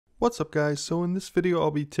What's up guys, so in this video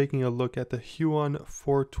I'll be taking a look at the Huion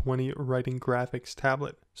 420 writing graphics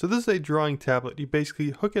tablet. So this is a drawing tablet. You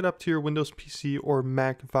basically hook it up to your Windows PC or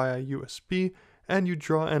Mac via USB and you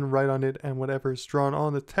draw and write on it, and whatever is drawn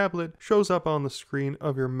on the tablet shows up on the screen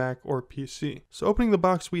of your Mac or PC. So opening the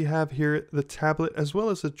box, we have here the tablet as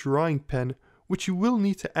well as a drawing pen, which you will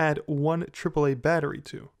need to add one AAA battery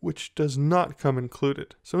to, which does not come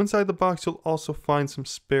included. So inside the box you'll also find some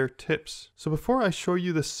spare tips. So before I show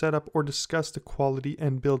you the setup or discuss the quality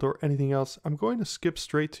and build or anything else, I'm going to skip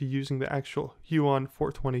straight to using the actual Huion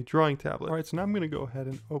 420 drawing tablet. Alright, so now I'm going to go ahead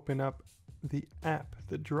and open up the app,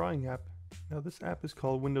 the drawing app. Now this app is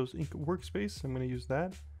called Windows Ink Workspace. I'm going to use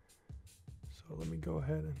that. So let me go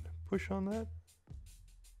ahead and push on that.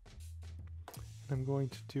 I'm going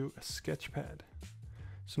to do a sketchpad.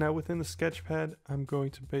 So now within the sketchpad, I'm going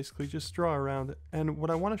to basically just draw around it. And what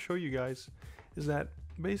I want to show you guys is that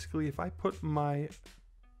basically if I put my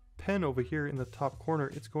pen over here in the top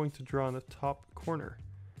corner, it's going to draw in the top corner.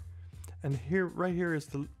 And here, right here is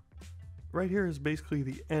basically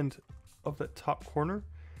the end of that top corner.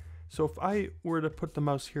 So if I were to put the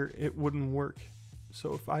mouse here, it wouldn't work.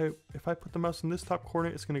 So if I put the mouse in this top corner,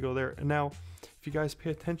 it's going to go there. And now, if you guys pay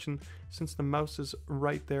attention, since the mouse is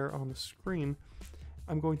right there on the screen,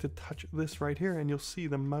 I'm going to touch this right here, and you'll see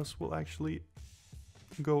the mouse will actually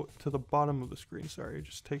go to the bottom of the screen. Sorry, it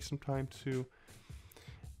just takes some time to.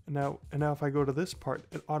 And now if I go to this part,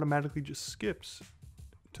 it automatically just skips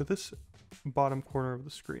to this bottom corner of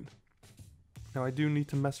the screen. Now I do need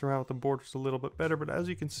to mess around with the borders a little bit better, but as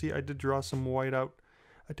you can see, I did draw some whiteout.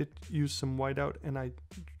 I did use some whiteout and I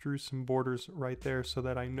drew some borders right there so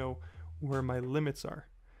that I know where my limits are.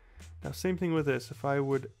 Now same thing with this. If I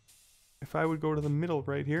would go to the middle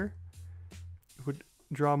right here, it would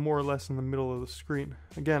draw more or less in the middle of the screen.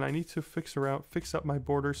 Again, I need to fix up my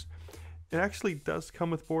borders. It actually does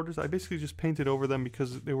come with borders. I basically just painted over them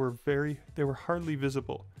because they were hardly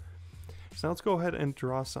visible. So now let's go ahead and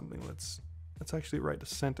draw something. Let's actually write a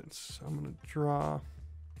sentence. So I'm going to draw.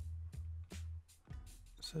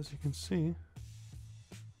 So as you can see,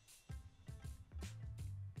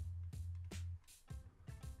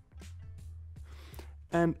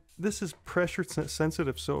 and this is pressure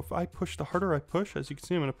sensitive, so if I push, the harder I push, as you can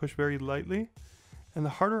see, I'm going to push very lightly, and the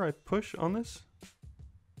harder I push on this,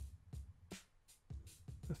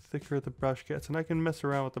 the thicker the brush gets. And I can mess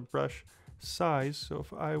around with the brush size. So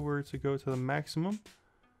if I were to go to the maximum,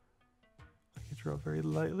 I can draw very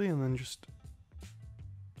lightly and then just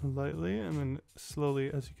lightly, and then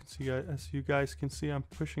slowly, as you guys can see, I'm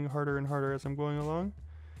pushing harder and harder as I'm going along.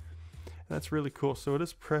 And that's really cool. So it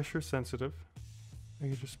is pressure sensitive. I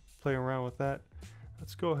can just play around with that.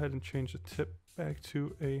 Let's go ahead and change the tip back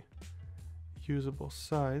to a usable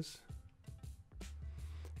size.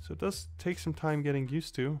 So it does take some time getting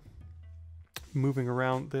used to moving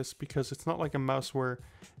around this, because it's not like a mouse where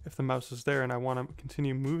if the mouse is there and I want to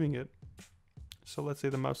continue moving it. So let's say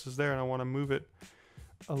the mouse is there and I want to move it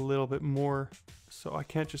a little bit more, so I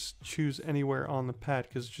can't just choose anywhere on the pad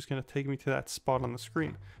because it's just going to take me to that spot on the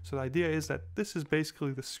screen. So the idea is that this is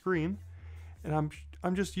basically the screen, and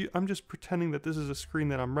I'm just pretending that this is a screen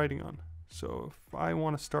that I'm writing on. So if I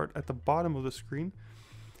want to start at the bottom of the screen,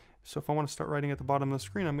 so if I want to start writing at the bottom of the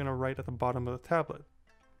screen, I'm going to write at the bottom of the tablet.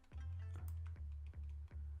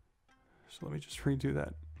 So let me just redo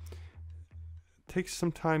that. It takes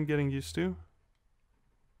some time getting used to.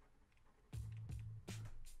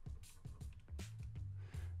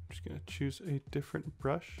 Going to choose a different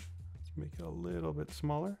brush. Let's make it a little bit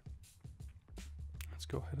smaller. Let's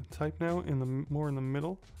go ahead and type now more in the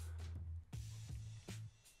middle.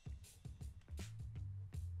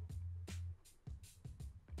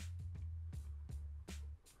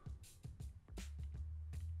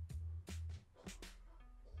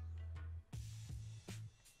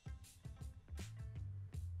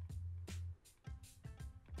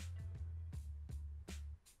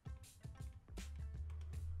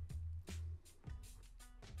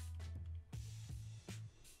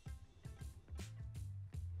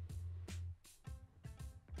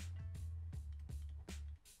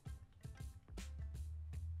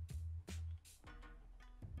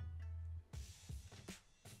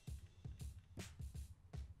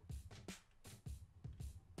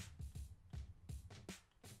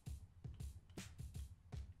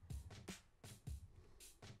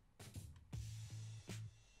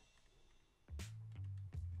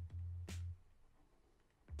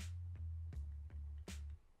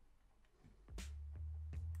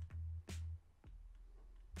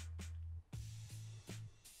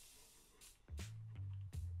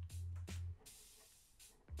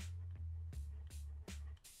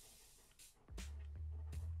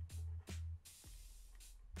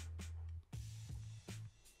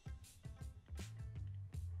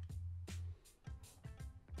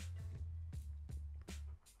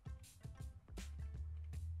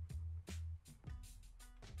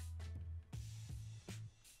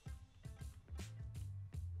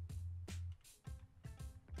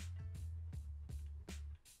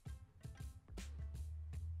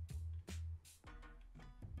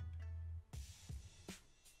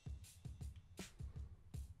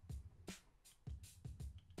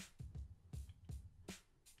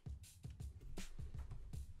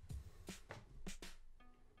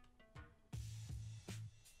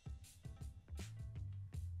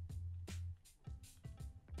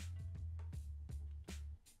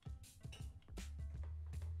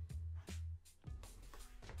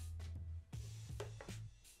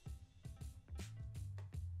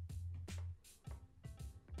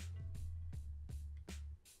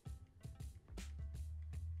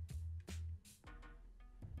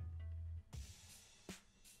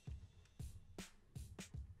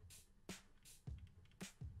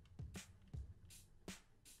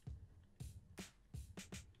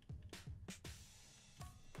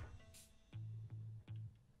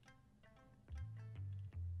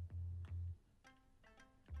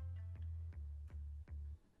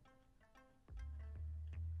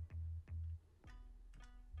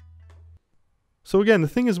 So again, the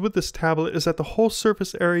thing is with this tablet is that the whole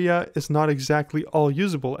surface area is not exactly all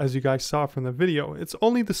usable, as you guys saw from the video. It's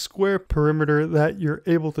only the square perimeter that you're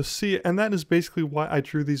able to see, and that is basically why I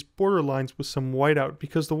drew these border lines with some whiteout,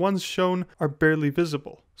 because the ones shown are barely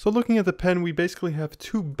visible. So looking at the pen, we basically have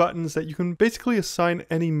two buttons that you can basically assign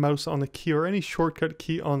any mouse on the key or any shortcut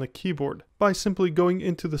key on the keyboard by simply going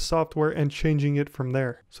into the software and changing it from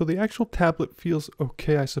there. So the actual tablet feels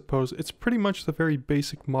okay, I suppose. It's pretty much the very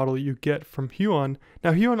basic model you get from Huion.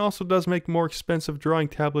 Now Huion also does make more expensive drawing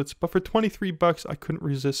tablets, but for 23 bucks I couldn't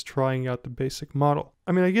resist trying out the basic model.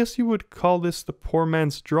 I mean, I guess you would call this the poor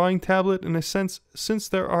man's drawing tablet in a sense, since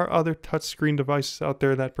there are other touchscreen devices out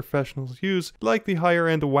there that professionals use, like the higher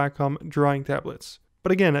end Wacom drawing tablets.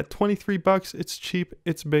 But again, at 23 bucks, it's cheap,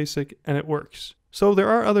 it's basic, and it works. So there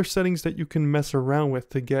are other settings that you can mess around with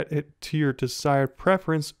to get it to your desired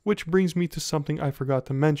preference, which brings me to something I forgot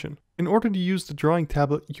to mention. In order to use the drawing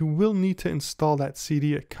tablet, you will need to install that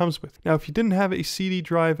CD it comes with. Now, if you didn't have a CD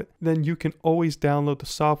drive, then you can always download the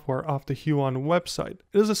software off the Huion website.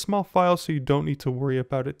 It is a small file, so you don't need to worry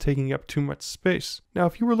about it taking up too much space. Now,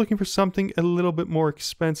 if you were looking for something a little bit more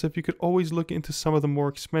expensive, you could always look into some of the more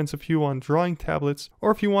expensive Huion drawing tablets, or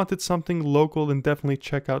if you wanted something local, then definitely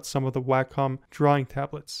check out some of the Wacom drawing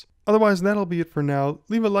tablets. Otherwise, that'll be it for now.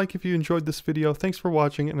 Leave a like if you enjoyed this video. Thanks for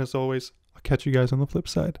watching, and as always, I'll catch you guys on the flip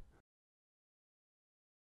side.